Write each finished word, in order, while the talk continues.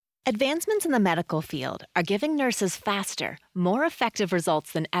Advancements in the medical field are giving nurses faster, more effective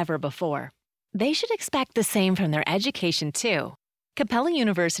results than ever before. They should expect the same from their education, too. Capella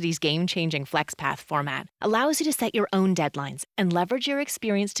University's game-changing FlexPath format allows you to set your own deadlines and leverage your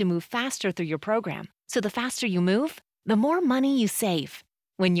experience to move faster through your program. So the faster you move, the more money you save.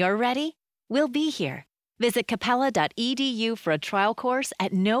 When you're ready, we'll be here. Visit capella.edu for a trial course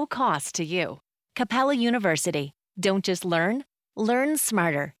at no cost to you. Capella University. Don't just learn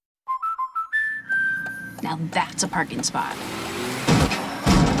smarter. Now that's a parking spot.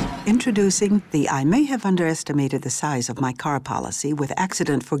 Introducing the I may have underestimated the size of my car policy with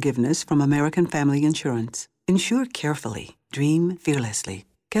accident forgiveness from American Family Insurance. Insure carefully. Dream fearlessly.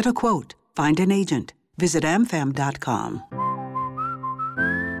 Get a quote. Find an agent. Visit amfam.com.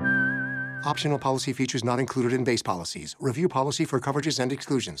 Optional policy features not included in base policies. Review policy for coverages and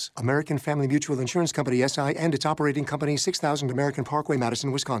exclusions. American Family Mutual Insurance Company, SI, and its operating company, 6000 American Parkway,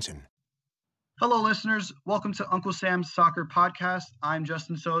 Madison, Wisconsin. Hello, listeners. Welcome to Uncle Sam's Soccer Podcast. I'm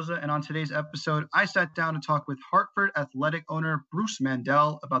Justin Souza, and on today's episode, I sat down to talk with Hartford Athletic owner Bruce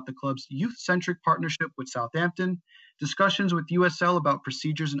Mandell about the club's youth-centric partnership with Southampton, discussions with USL about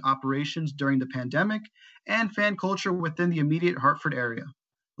procedures and operations during the pandemic, and fan culture within the immediate Hartford area.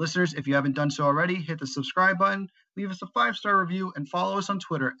 Listeners, if you haven't done so already, hit the subscribe button, leave us a 5-star review, and follow us on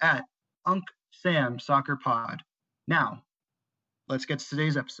Twitter at UncSamSoccerPod. Now, let's get to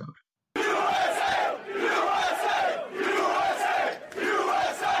today's episode.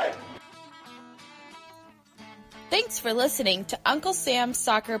 Thanks for listening to Uncle Sam's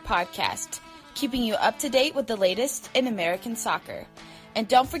Soccer Podcast, keeping you up to date with the latest in American soccer. And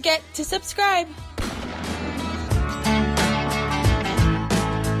don't forget to subscribe.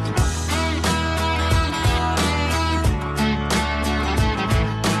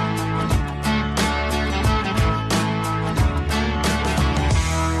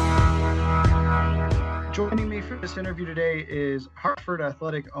 Joining me for this interview today is Hartford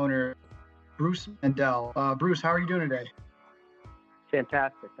Athletic owner Bruce Mandell. Bruce, how are you doing today?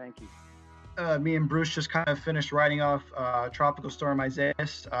 Fantastic, thank you. Me and Bruce just kind of finished writing off Tropical Storm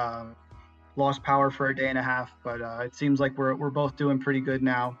Isaias. Lost power for a day and a half, but it seems like we're both doing pretty good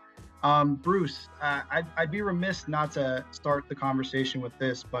now. Bruce, I'd be remiss not to start the conversation with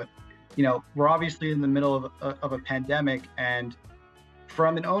this, but we're obviously in the middle of a pandemic, and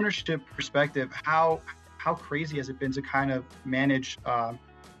from an ownership perspective, how crazy has it been to kind of manage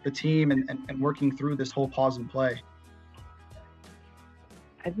the team and working through this whole pause and play?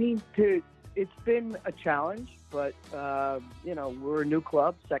 I mean, it's been a challenge, but, we're a new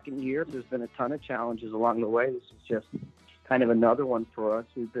club, second year. There's been a ton of challenges along the way. This is just kind of another one for us.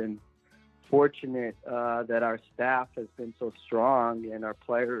 We've been fortunate that our staff has been so strong, and our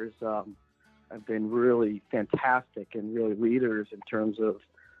players have been really fantastic and really leaders in terms of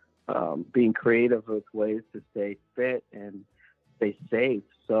being creative with ways to stay fit and stay safe.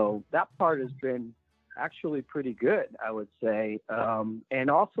 So that part has been actually pretty good, I would say. And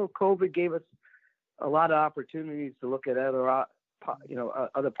also COVID gave us a lot of opportunities to look at other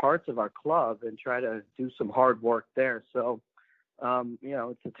parts of our club and try to do some hard work there. So,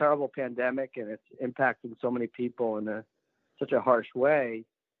 it's a terrible pandemic, and it's impacting so many people in such a harsh way.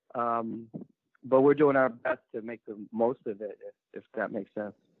 But we're doing our best to make the most of it, if that makes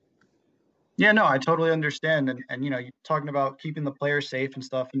sense. Yeah, no, I totally understand. And you're talking about keeping the players safe and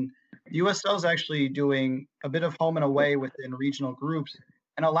stuff. And the USL is actually doing a bit of home and away within regional groups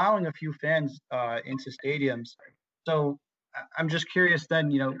and allowing a few fans into stadiums. So I'm just curious then,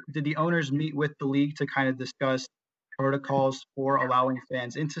 did the owners meet with the league to kind of discuss protocols for allowing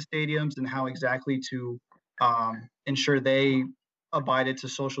fans into stadiums and how exactly to ensure they abided to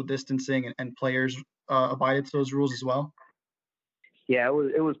social distancing and players abided to those rules as well? Yeah,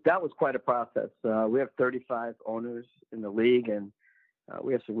 that was quite a process. We have 35 owners in the league, and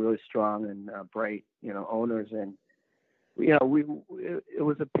we have some really strong and bright, owners. And it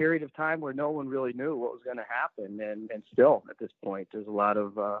was a period of time where no one really knew what was going to happen, and still at this point, there's a lot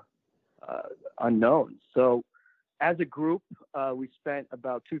of unknowns. So, as a group, we spent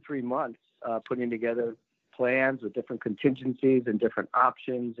about 2-3 months putting together plans with different contingencies and different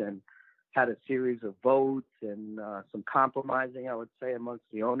options, and had a series of votes and some compromising, I would say, amongst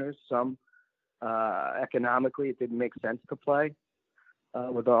the owners. Some economically, it didn't make sense to play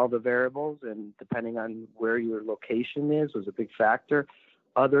with all the variables, and depending on where your location is was a big factor.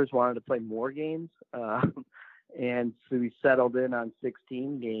 Others wanted to play more games, and so we settled in on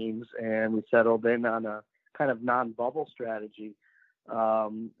 16 games, and we settled in on a kind of non-bubble strategy,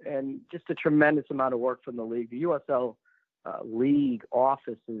 and just a tremendous amount of work from the league. The USL league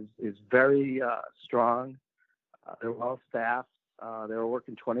office is very strong. They're well staffed. They were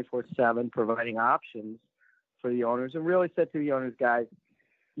working 24/7, providing options for the owners, and really said to the owners, guys,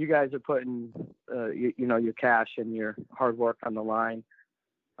 you guys are putting, your cash and your hard work on the line.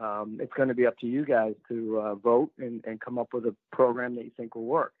 It's going to be up to you guys to vote and come up with a program that you think will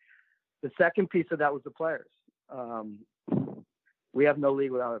work. The second piece of that was the players. We have no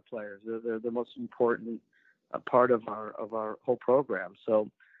league without our players. They're the most important part of our whole program. So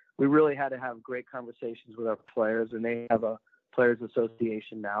we really had to have great conversations with our players, and they have a players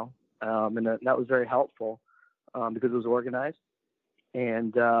association now. And that was very helpful because it was organized,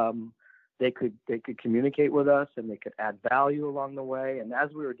 and they could communicate with us, and they could add value along the way. And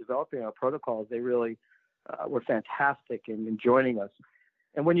as we were developing our protocols, they really were fantastic in joining us.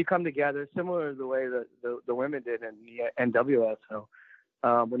 And when you come together, similar to the way that the women did in the NWSL,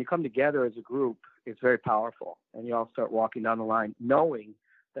 when you come together as a group, it's very powerful. And you all start walking down the line knowing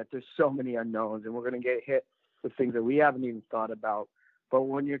that there's so many unknowns, and we're going to get hit with things that we haven't even thought about. But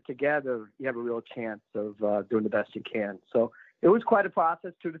when you're together, you have a real chance of doing the best you can. So it was quite a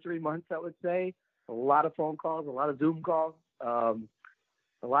process, 2 to 3 months, I would say. A lot of phone calls, a lot of Zoom calls, a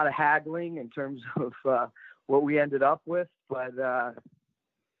lot of haggling in terms of what we ended up with. But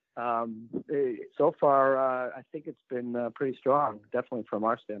so far, I think it's been pretty strong, definitely from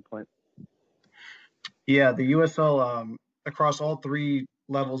our standpoint. Yeah, the USL across all 3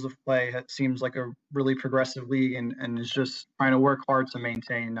 levels of play, it seems like a really progressive league, and is just trying to work hard to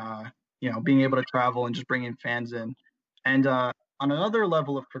maintain, being able to travel and just bringing fans in. And on another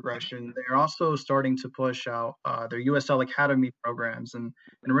level of progression, they're also starting to push out their USL Academy programs and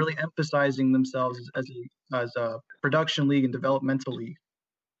really emphasizing themselves as a production league and developmental league.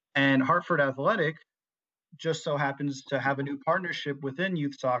 And Hartford Athletic just so happens to have a new partnership within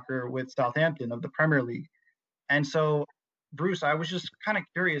youth soccer with Southampton of the Premier League. And so, Bruce, I was just kind of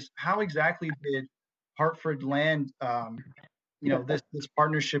curious, how exactly did Hartford land, this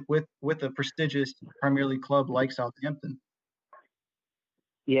partnership with a prestigious Premier League club like Southampton?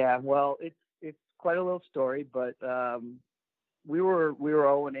 Yeah, well, it's quite a little story, but we were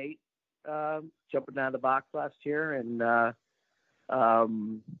 0-8 jumping out of the box last year, and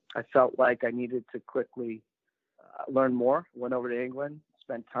I felt like I needed to quickly learn more. Went over to England,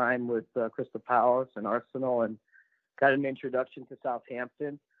 spent time with Crystal Palace and Arsenal, and got an introduction to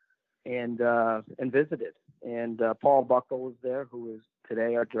Southampton, and visited. And Paul Buckle was there, who is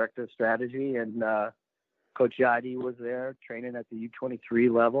today our director of strategy, and Coach Yadi was there training at the U23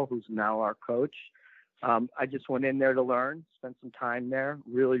 level, who's now our coach. I just went in there to learn, spent some time there,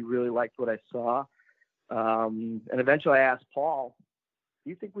 really, really liked what I saw. And eventually I asked Paul, do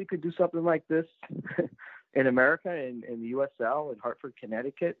you think we could do something like this in America, in the USL, in Hartford,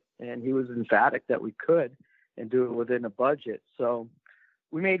 Connecticut? And he was emphatic that we could, and do it within a budget. So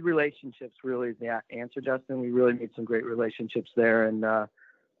we made relationships, really, is the answer, Justin. We really made some great relationships there, and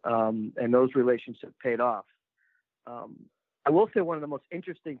those relationships paid off. I will say one of the most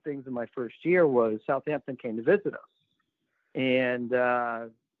interesting things in my first year was Southampton came to visit us. And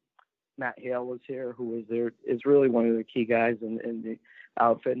Matt Hale was here, who was there, is really one of the key guys in the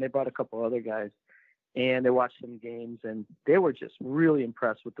outfit, and they brought a couple other guys. And they watched some games, and they were just really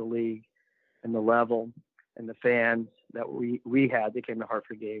impressed with the league and the level and the fans that we had. They came to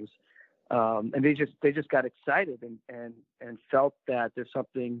Hartford games, and they just got excited and felt that there's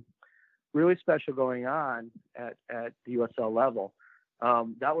something really special going on at the USL level.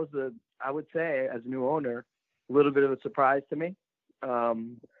 That was I would say, as a new owner, a little bit of a surprise to me.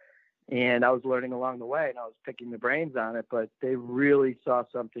 And I was learning along the way, and I was picking the brains on it, but they really saw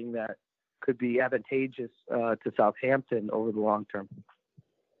something that could be advantageous to Southampton over the long term.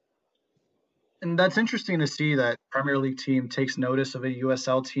 And that's interesting to see that Premier League team takes notice of a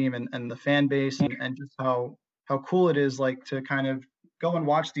USL team and the fan base, and just how cool it is, like, to kind of go and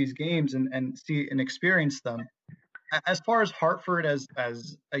watch these games and see and experience them. As far as Hartford as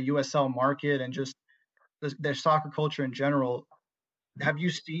a USL market and just their soccer culture in general, have you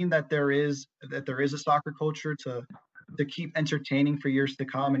seen that there is a soccer culture to keep entertaining for years to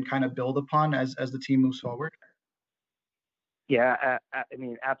come and kind of build upon as the team moves forward? Yeah, I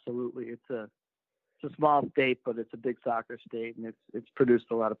mean, absolutely. It's a small state, but it's a big soccer state, and it's produced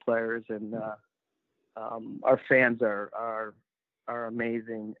a lot of players, and our fans are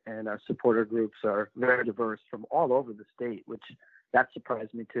amazing, and our supporter groups are very diverse from all over the state, which that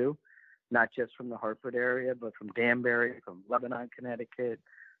surprised me too. Not just from the Hartford area, but from Danbury, from Lebanon, Connecticut,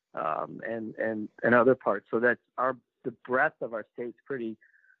 and other parts. So that's the breadth of our state's pretty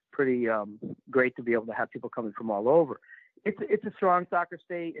great to be able to have people coming from all over. It's a strong soccer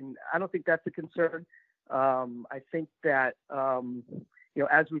state, and I don't think that's a concern. I think that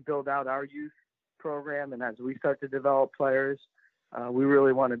as we build out our youth program and as we start to develop players, We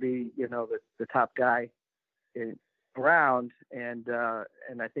really want to be, the top guy around, and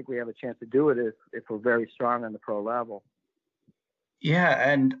I think we have a chance to do it if we're very strong on the pro level.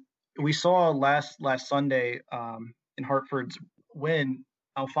 Yeah, and we saw last Sunday in Hartford's win,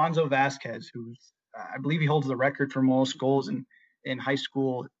 Alfonso Vasquez, who's I believe he holds the record for most goals in high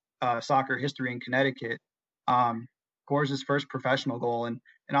school soccer history in Connecticut. Scores his first professional goal, and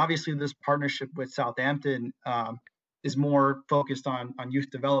obviously this partnership with Southampton is more focused on youth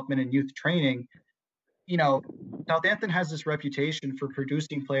development and youth training. Southampton has this reputation for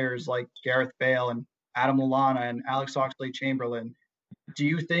producing players like Gareth Bale and Adam Lallana and Alex Oxlade-Chamberlain. Do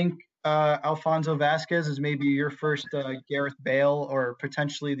you think Alfonso Vasquez is maybe your first Gareth Bale, or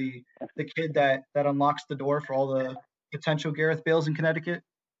potentially the kid that unlocks the door for all the potential Gareth Bales in Connecticut?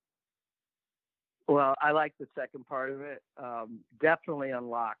 Well, I like the second part of it. Definitely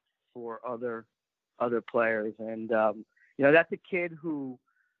unlocked for other players, and that's a kid who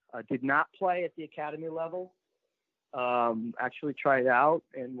did not play at the academy level. Actually tried out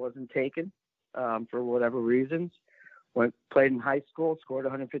and wasn't taken for whatever reasons. Played in high school, scored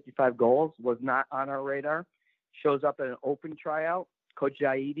 155 goals, was not on our radar. Shows up at an open tryout. Coach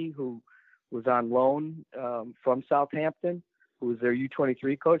Zaidi, who was on loan from Southampton, who was their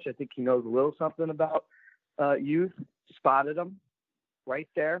U23 coach, I think he knows a little something about youth, spotted him right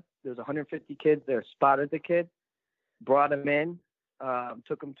there. There's 150 kids there, spotted the kid, brought him in,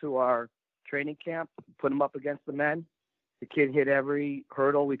 took him to our training camp, put him up against the men. The kid hit every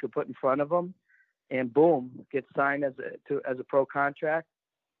hurdle we could put in front of him. And boom, gets signed as a pro contract.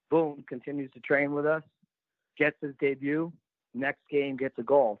 Boom, continues to train with us, gets his debut. Next game, gets a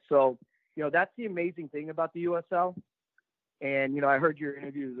goal. So, that's the amazing thing about the USL. And I heard your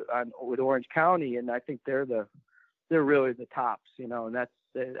interview with Orange County, and I think they're really the tops. And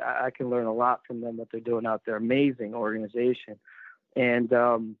I can learn a lot from them what they're doing out there. Amazing organization, and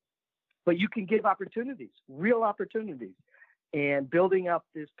but you can give opportunities, real opportunities. And building up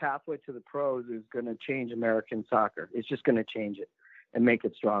this pathway to the pros is going to change American soccer. It's just going to change it and make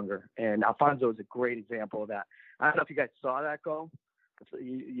it stronger. And Alfonso is a great example of that. I don't know if you guys saw that goal.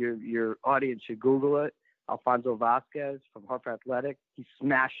 Your audience should Google it. Alfonso Vasquez from Hartford Athletic. He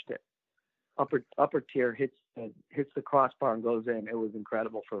smashed it. Upper tier hits the crossbar and goes in. It was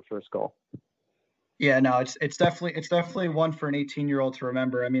incredible for a first goal. Yeah, no, it's definitely one for an 18-year-old to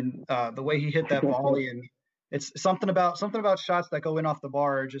remember. I mean, the way he hit that volley, and it's something about shots that go in off the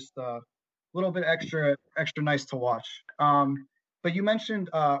bar are just a little bit extra nice to watch. But you mentioned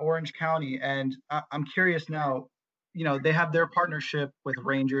Orange County, and I'm curious now. They have their partnership with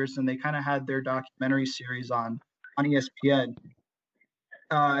Rangers, and they kind of had their documentary series on ESPN.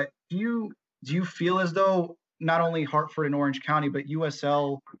 Do you feel as though not only Hartford and Orange County, but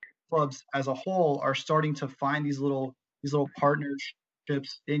USL clubs as a whole are starting to find these little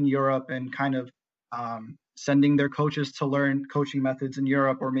partnerships in Europe and kind of sending their coaches to learn coaching methods in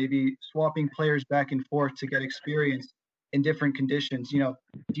Europe, or maybe swapping players back and forth to get experience in different conditions? Do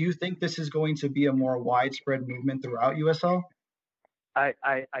you think this is going to be a more widespread movement throughout USL?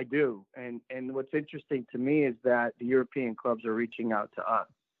 I do. And what's interesting to me is that the European clubs are reaching out to us.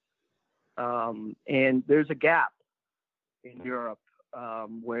 And there's a gap in Europe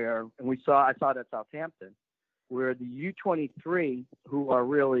where, and I saw it at Southampton, where the U23, who are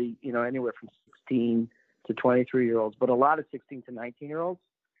really, anywhere from 16 to 23-year-olds, but a lot of 16 to 19-year-olds,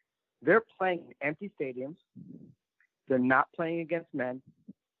 they're playing in empty stadiums. They're not playing against men,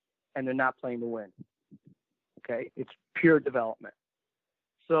 and they're not playing to win. Okay, it's pure development.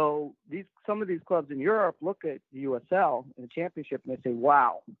 So some of these clubs in Europe look at the USL and the championship, and they say,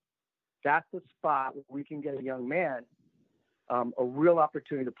 "Wow, that's the spot where we can get a young man a real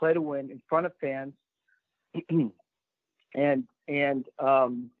opportunity to play to win in front of fans, and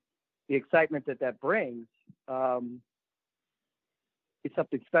the excitement that brings." It's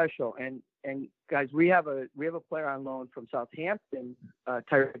something special. And guys, we have a player on loan from Southampton,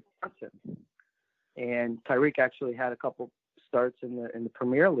 Tyreek Johnson, and Tyreek actually had a couple starts in the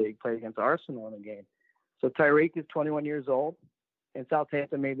Premier League, played against Arsenal in a game. So Tyreek is 21 years old, and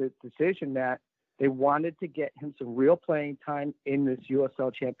Southampton made the decision that they wanted to get him some real playing time in this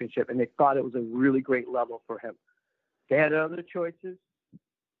USL Championship, and they thought it was a really great level for him. They had other choices,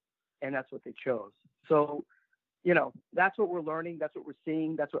 and that's what they chose. So, that's what we're learning. That's what we're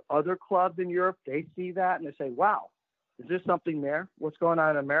seeing. That's what other clubs in Europe, they see that, and they say, wow, is there something there? What's going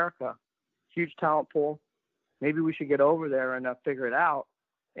on in America? Huge talent pool. Maybe we should get over there and figure it out.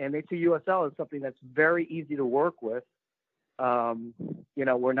 And they see USL as something that's very easy to work with.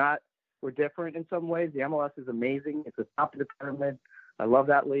 We're different in some ways. The MLS is amazing. It's the top of the pyramid. I love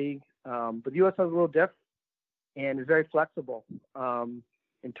that league. But USL is a little different. and is very flexible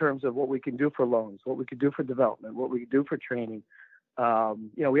in terms of what we can do for loans, what we can do for development, what we can do for training.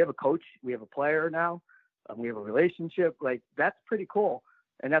 We have a coach, we have a player now, we have a relationship. Like, that's pretty cool,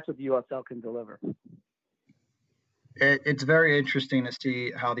 and that's what the USL can deliver. It's very interesting to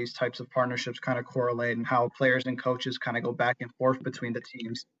see how these types of partnerships kind of correlate and how players and coaches kind of go back and forth between the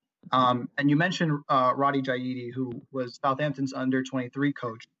teams. And you mentioned Roddy Jaidi, who was Southampton's under-23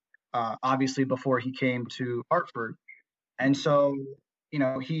 coach, obviously before he came to Hartford. And so,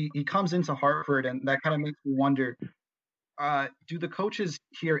 he comes into Hartford, and that kind of makes me wonder, do the coaches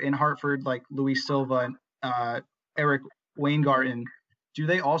here in Hartford, like Luis Silva and Eric Weingarten, do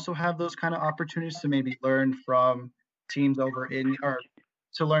they also have those kind of opportunities to maybe learn from teams or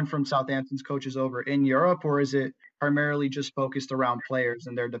to learn from Southampton's coaches over in Europe, or is it primarily just focused around players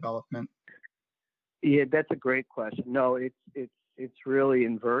and their development? Yeah, that's a great question. No, it's really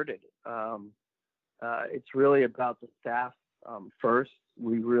inverted. It's really about the staff first.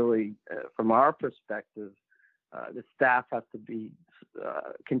 We really, from our perspective, the staff has to be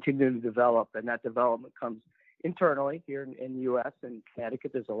continuing to develop, and that development comes internally here in the U.S. and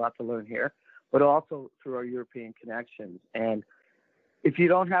Connecticut. There's a lot to learn here, but also through our European connections. And if you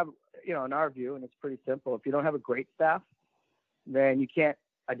don't have, in our view, and it's pretty simple, if you don't have a great staff, then you can't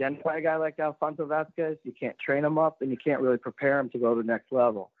identify a guy like Alfonso Vasquez, you can't train him up, and you can't really prepare him to go to the next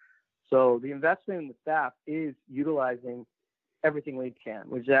level. So the investment in the staff is utilizing everything we can,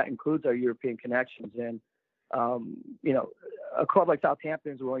 which that includes our European connections. And, a club like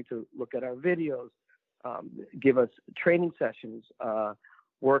Southampton is willing to look at our videos, give us training sessions,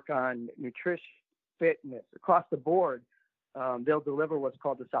 work on nutrition, fitness, across the board. They'll deliver what's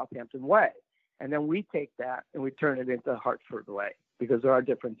called the Southampton way. And then we take that and we turn it into Hartford way, because there are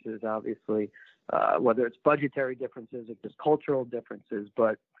differences, obviously, whether it's budgetary differences or just cultural differences.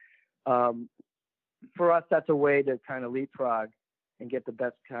 But for us, that's a way to kind of leapfrog and get the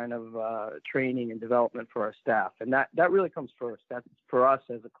best kind of training and development for our staff. And that really comes first. That's for us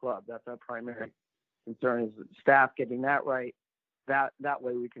as a club. That's our primary concern, is staff getting that right. That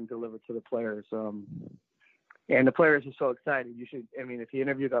way we can deliver to the players. And the players are so excited. If you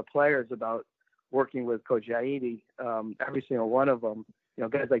interviewed our players about working with Coach Jaidi, every single one of them,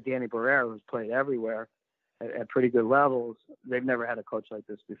 guys like Danny Barrera, who's played everywhere at pretty good levels, they've never had a coach like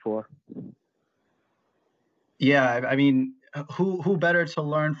this before. Yeah, who better to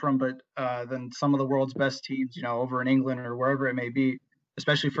learn from than some of the world's best teams, over in England or wherever it may be,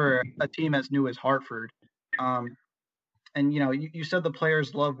 especially for a team as new as Hartford. And you said the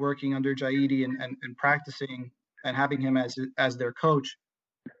players love working under Jaidi and practicing and having him as their coach.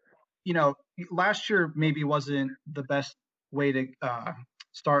 Last year maybe wasn't the best way to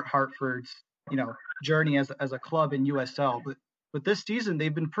start Hartford's journey as a club in USL, but this season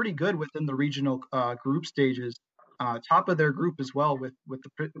they've been pretty good within the regional group stages, top of their group as well with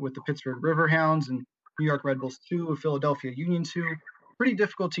the Pittsburgh Riverhounds and New York Red Bulls 2, Philadelphia Union 2, pretty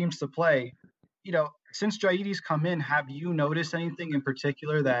difficult teams to play. Since Jaidi's come in, have you noticed anything in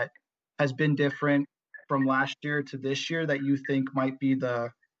particular that has been different from last year to this year that you think might be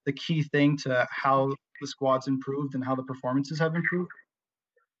the key thing to how the squad's improved and how the performances have improved?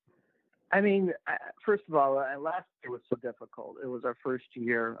 First of all, last year was so difficult. It was our first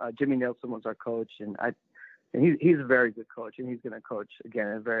year. Jimmy Nielsen was our coach, and he's a very good coach, and he's going to coach again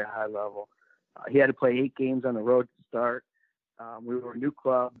at a very high level. He had to play 8 games on the road to start. We were a new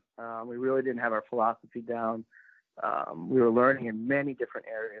club. We really didn't have our philosophy down. We were learning in many different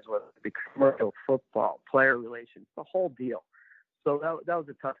areas, whether it be commercial, football, player relations, the whole deal. So that was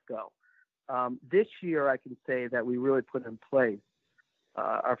a tough go. This year, I can say that we really put in place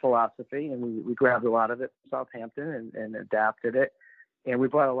our philosophy, and we grabbed a lot of it from Southampton and adapted it. And we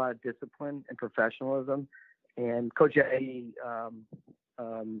brought a lot of discipline and professionalism. And Coach Jaidi,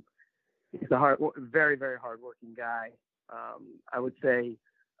 he's a very, very hardworking guy. I would say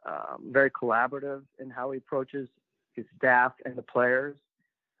very collaborative in how he approaches his staff and the players.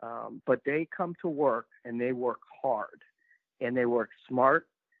 But they come to work and they work hard and they work smart,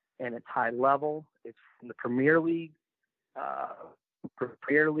 and it's high level. It's from the Premier League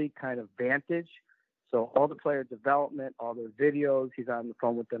kind of vantage. So all the player development, all their videos, he's on the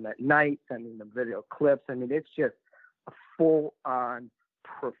phone with them at night, sending them video clips. It's just a full-on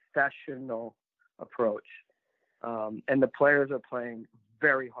professional approach. And the players are playing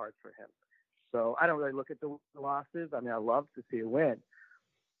very hard for him. So I don't really look at the losses. I love to see a win.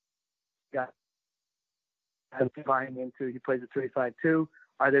 He plays a 3-5-2.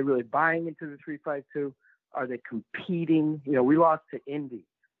 Are they really buying into the 3-5-2? Are they competing? We lost to Indy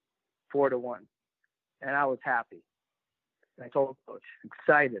 4-1, and I was happy. And I told the coach,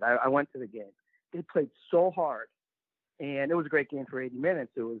 excited. I went to the game, they played so hard, and it was a great game for 80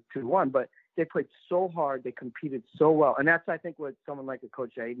 minutes. It was 2-1, but they played so hard. They competed so well. And that's, I think, what someone like a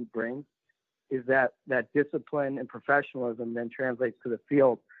Coach Aidi brings, is that discipline and professionalism then translates to the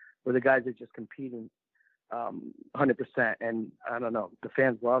field where the guys are just competing 100%. And I don't know, the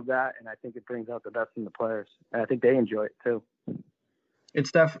fans love that, and I think it brings out the best in the players. And I think they enjoy it too.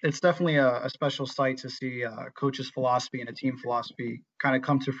 It's definitely a special sight to see coach's philosophy and a team philosophy kind of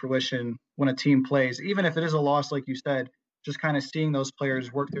come to fruition when a team plays, even if it is a loss, like you said. Just kind of seeing those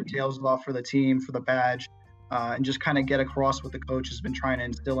players work their tails off for the team, for the badge, and just kind of get across what the coach has been trying to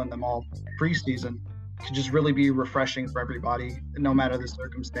instill in them all preseason, to just really be refreshing for everybody, no matter the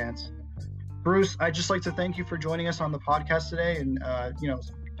circumstance. Bruce, I'd just like to thank you for joining us on the podcast today, and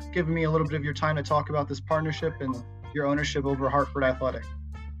giving me a little bit of your time to talk about this partnership and your ownership over Hartford Athletic.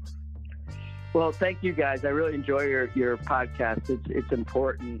 Well, thank you guys. I really enjoy your podcast. It's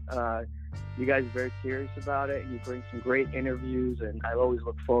important. You guys are very serious about it. You bring some great interviews, and I always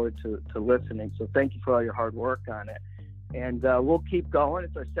look forward to listening. So thank you for all your hard work on it. And we'll keep going.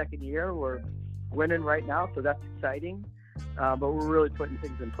 It's our second year. We're winning right now, so that's exciting. But we're really putting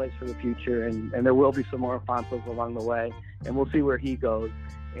things in place for the future, and there will be some more Afonsos along the way, and we'll see where he goes.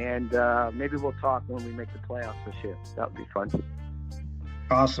 And maybe we'll talk when we make the playoffs this year. That would be fun.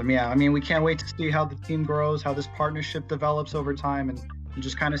 Awesome. Yeah. I mean, we can't wait to see how the team grows, how this partnership develops over time, and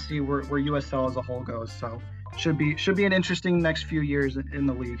just kind of see where USL as a whole goes. So should be an interesting next few years in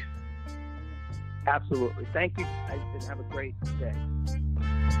the league. Absolutely. Thank you guys, and have a great day.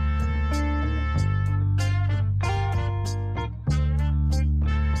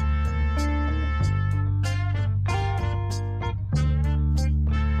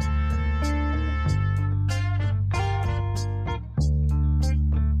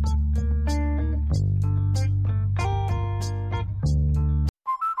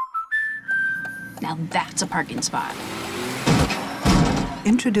 Now that's a parking spot.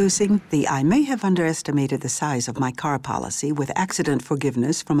 Introducing the I may have underestimated the size of my car policy with accident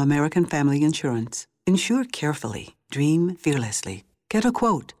forgiveness from American Family Insurance. Insure carefully. Dream fearlessly. Get a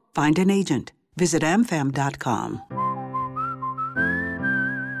quote. Find an agent. Visit amfam.com.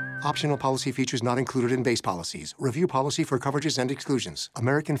 Optional policy features not included in base policies. Review policy for coverages and exclusions.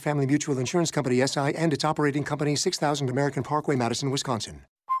 American Family Mutual Insurance Company, SI, and its operating company, 6000 American Parkway, Madison, Wisconsin.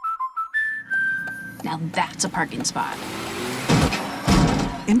 Now that's a parking spot.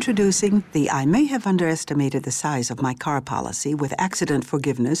 Introducing the I may have underestimated the size of my car policy with accident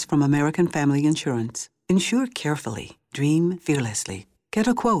forgiveness from American Family Insurance. Insure carefully. Dream fearlessly. Get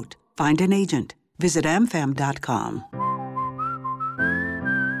a quote. Find an agent. Visit amfam.com.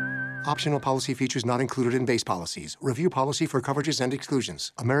 Optional policy features not included in base policies. Review policy for coverages and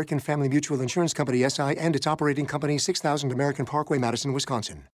exclusions. American Family Mutual Insurance Company, SI, and its operating company, 6000 American Parkway, Madison, Wisconsin.